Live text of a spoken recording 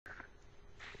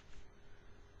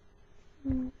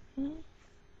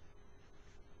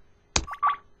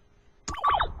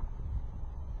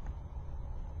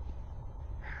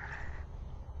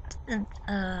Since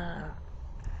the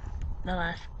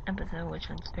last episode, which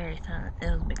was very silent,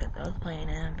 it was because I was playing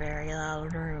in a very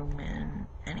loud room, and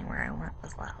anywhere I went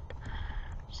was loud.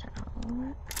 So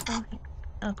let's go here.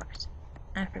 Of course,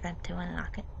 I forgot to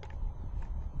unlock it.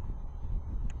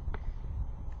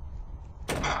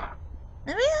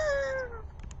 There we go!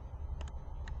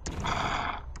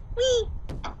 Whee!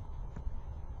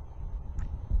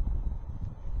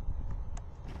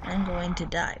 I'm going to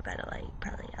die, by the way,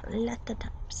 probably a lot of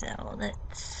times, so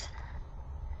let's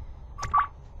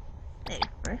save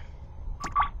first.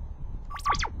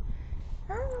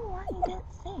 I don't know why you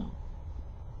didn't save.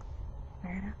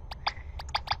 Where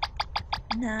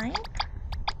 9,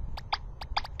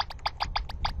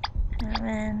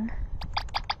 7,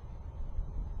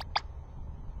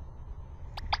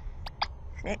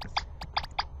 6,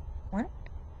 1.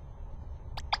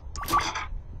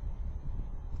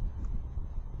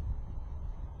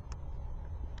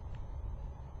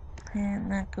 I'm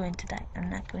not going to die. I'm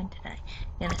not going to die.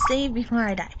 I'm gonna save before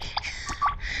I die.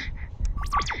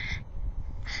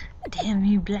 Damn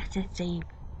you, blessed save.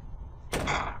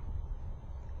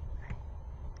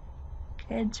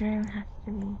 Kid's room has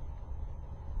to be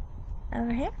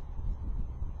over here.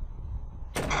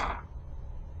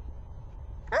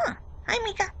 Oh, hi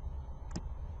Mika.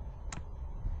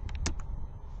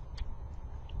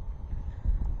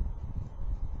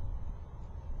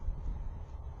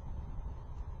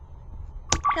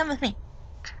 Come with me.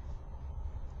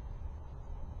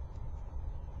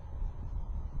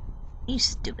 You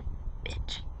stupid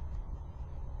bitch.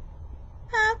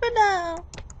 Crocodile.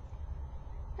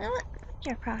 What's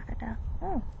your crocodile?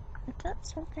 Oh, is that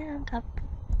something on top?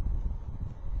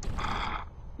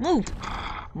 Move!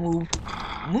 Move!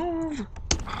 Move!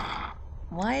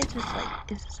 Why is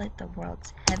this like the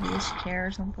world's heaviest chair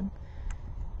or something?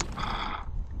 I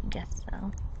guess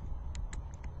so.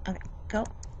 Okay, go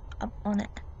up on it.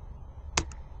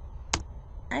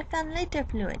 I found lighter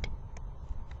fluid.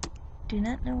 Do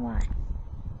not know why.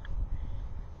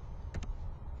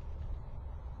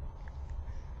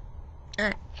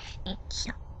 Alright.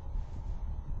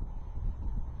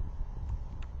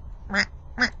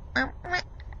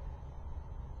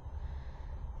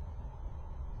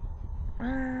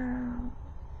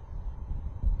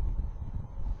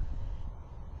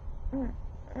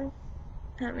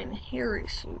 Having hair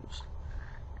issues.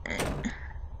 And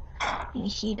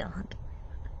he don't have to worry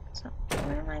about it. So,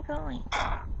 where am I going?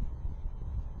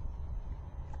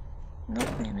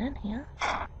 Nothing in here.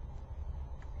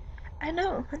 I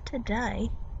don't want to die.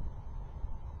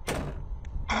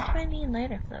 What do I need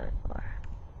lighter fluid for?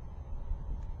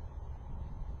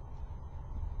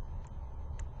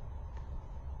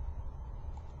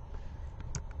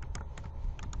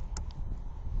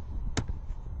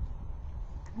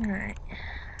 Alright.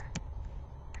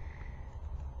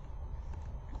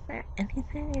 Is there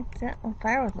anything you set on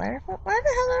fire with lighter fluid? Why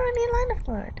the hell do I need lighter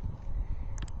fluid?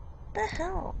 What the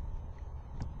hell?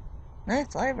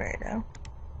 Nice library though.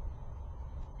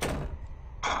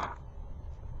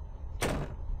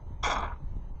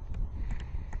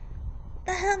 What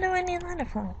the hell do I need lighter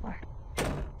fluid for?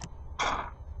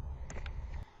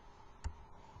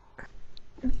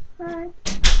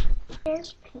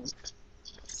 Here's pink.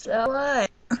 So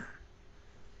what?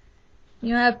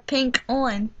 You have pink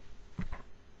on.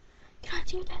 Can I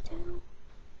see your tattoo?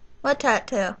 What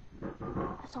tattoo?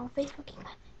 I saw on Facebook. You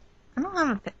got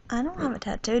it. I don't have a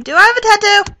tattoo. Do I have a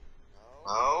tattoo?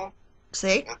 No.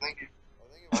 See? I think it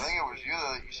was you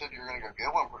that you said you were gonna go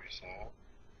get one pretty soon.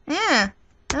 Yeah.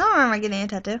 I don't remember getting a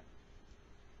tattoo.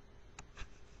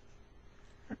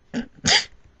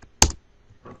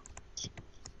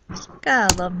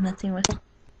 God, I love messing with.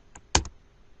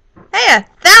 Hey, I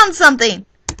found something!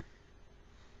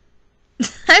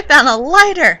 I found a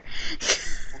lighter!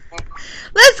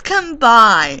 Let's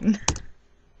combine!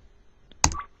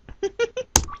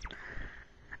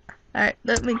 Alright,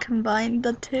 let me combine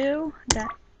the two.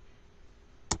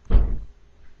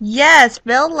 Yes,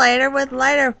 fill lighter with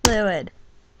lighter fluid.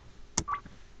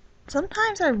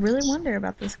 Sometimes I really wonder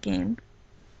about this game.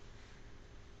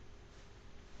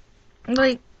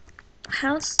 Like,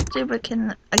 how stupid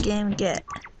can a game get?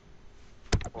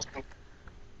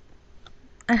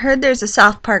 I heard there's a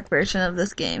South Park version of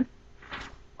this game.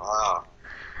 Wow.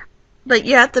 But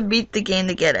you have to beat the game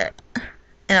to get it.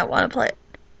 And I want to play it.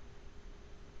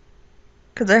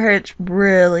 Because I heard it's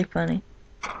really funny.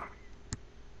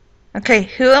 Okay,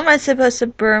 who am I supposed to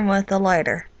burn with a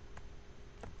lighter?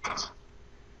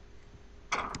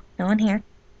 No one here.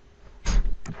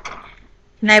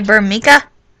 Can I burn Mika?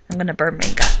 I'm gonna burn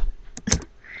Mika.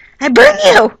 I burn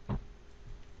you!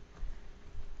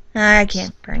 I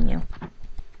can't burn you.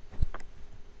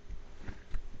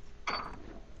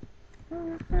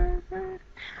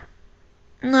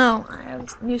 No, I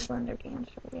have new Slender games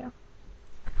for you.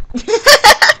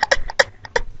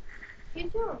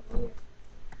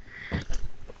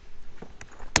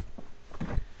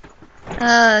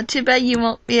 Too bad you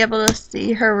won't be able to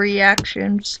see her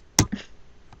reactions.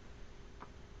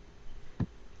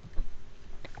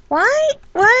 Why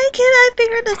can't I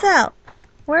figure this out?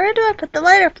 Where do I put the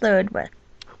lighter fluid with?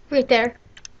 Right there.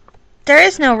 There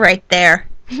is no right there.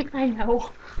 I know.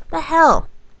 What the hell?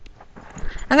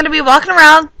 I'm gonna be walking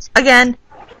around again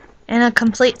in a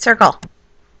complete circle.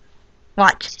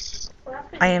 Watch.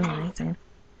 I am amazing.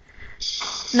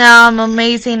 No, I'm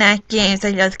amazing at games.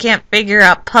 I just can't figure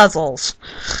out puzzles.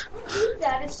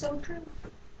 That is so true.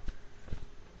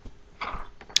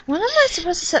 What am I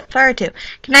supposed to set fire to?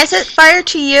 Can I set fire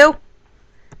to you?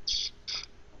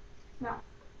 No.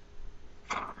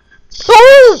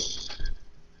 Oh!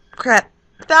 Crap.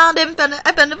 Found him. Found a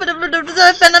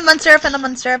monster. Found a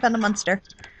monster. Found a monster.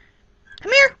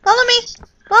 Come here. Follow me.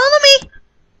 Follow me.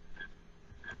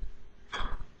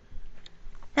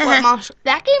 What monster?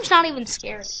 That game's not even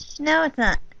scary. No, it's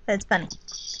not. But it's funny.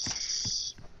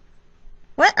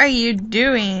 What are you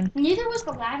doing? Neither was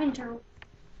the lavender.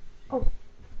 Oh.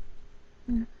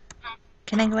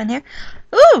 Can I go in here?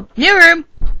 Ooh! New room!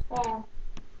 Oh.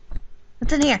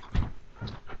 What's in here?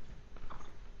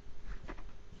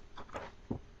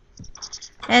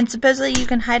 And supposedly you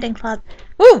can hide in closet.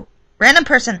 Ooh! Random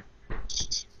person.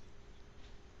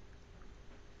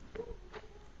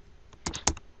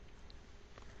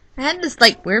 I had this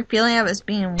like weird feeling I was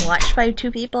being watched by two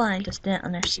people and I just didn't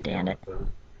understand it.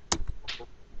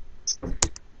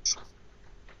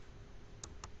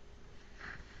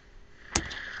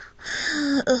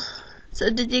 So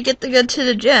did you get to go to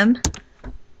the gym?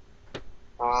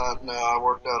 No, I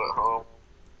worked out at home.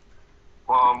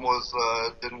 Mom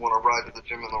didn't want to ride to the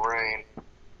gym in the rain.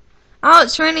 Oh,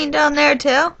 it's raining down there too?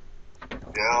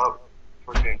 Yeah,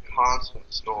 freaking constant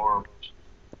storms.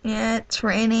 Yeah, it's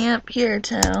raining up here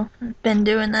too. I've been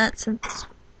doing that since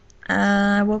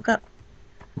I woke up.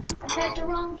 I had the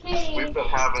wrong We've cage. been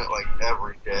having it like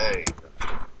every day.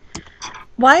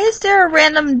 Why is there a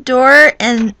random door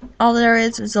and all there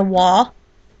is a wall?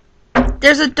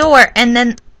 There's a door and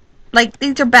then, like,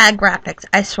 these are bad graphics,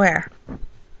 I swear.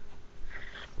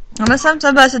 Unless I'm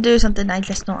supposed to do something I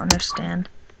just don't understand.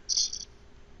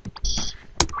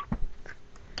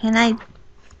 Can I...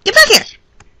 Get back here!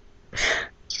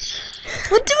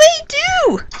 What do I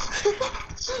do?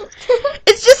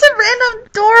 It's just a random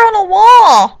door on a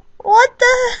wall. What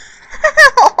the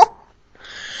hell?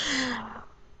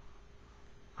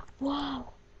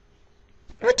 Wow.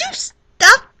 Would you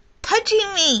stop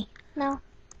touching me? No.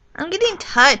 I'm getting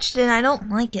touched and I don't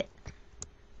like it.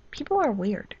 People are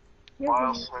weird. You're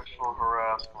Mild weird. sexual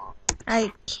harassment.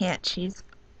 I can't. She's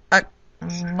a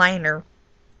minor.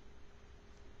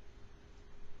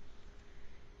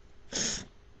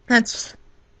 That's...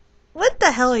 What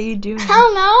the hell are you doing? I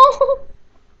don't know.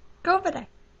 Go over there.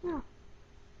 No.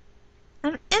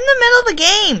 I'm in the middle of the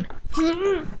game.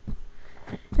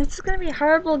 This is gonna be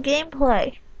horrible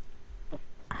gameplay.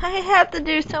 I have to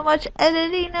do so much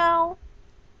editing now.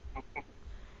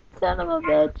 Son of a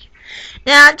bitch.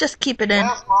 Nah, just keep it in.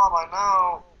 Yes, Mom, I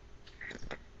know.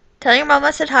 Tell your mom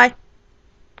I said hi.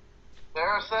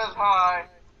 Sarah says hi.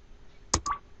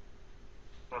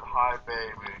 Said hi,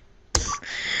 baby.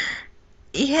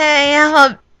 Yay, I'm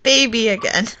a baby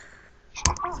again.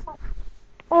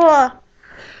 Oh.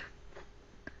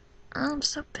 I'm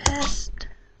so pissed.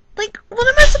 Like, what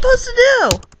am I supposed to do?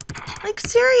 Like,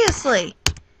 seriously.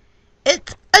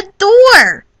 It's a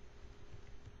door.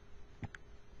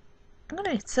 I'm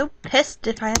gonna be so pissed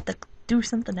if I have to do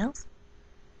something else.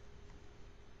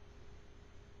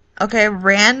 Okay,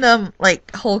 random,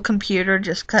 like, whole computer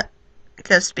just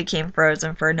became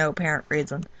frozen for no apparent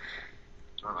reason.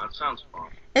 Oh, that sounds fun.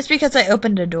 It's because I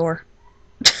opened a door.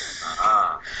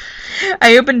 Ah,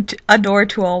 I opened a door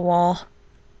to a wall.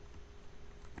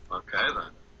 okay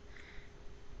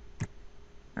then.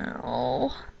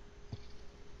 Oh.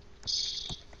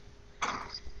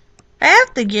 I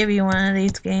have to give you one of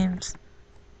these games.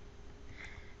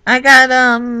 I got,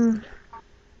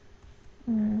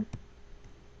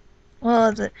 what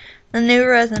was it? The new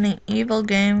Resident Evil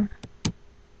game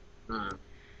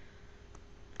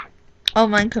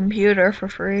on my computer for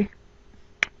free.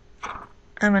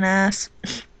 I'm an ass.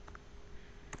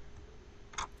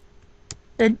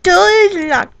 The door is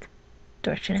locked.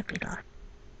 Door shouldn't be locked.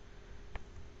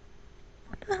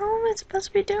 What the hell am I supposed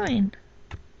to be doing?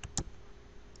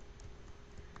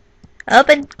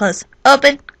 Open, close,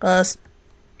 open, close.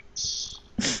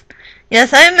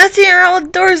 Yes, I am messing around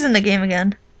with doors in the game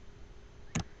again.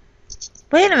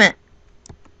 Wait a minute.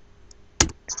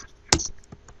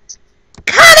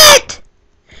 Cut it!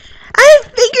 I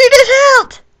figured it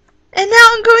out! And now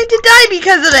I'm going to die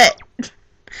because of it!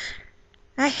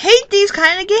 I hate these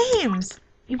kind of games.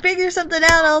 You figure something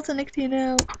out, else the next thing you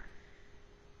know,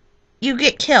 you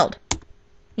get killed.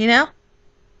 You know?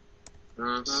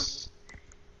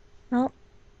 Mm-hmm. Well,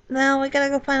 now we gotta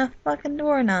go find a fucking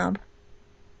doorknob.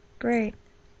 Great.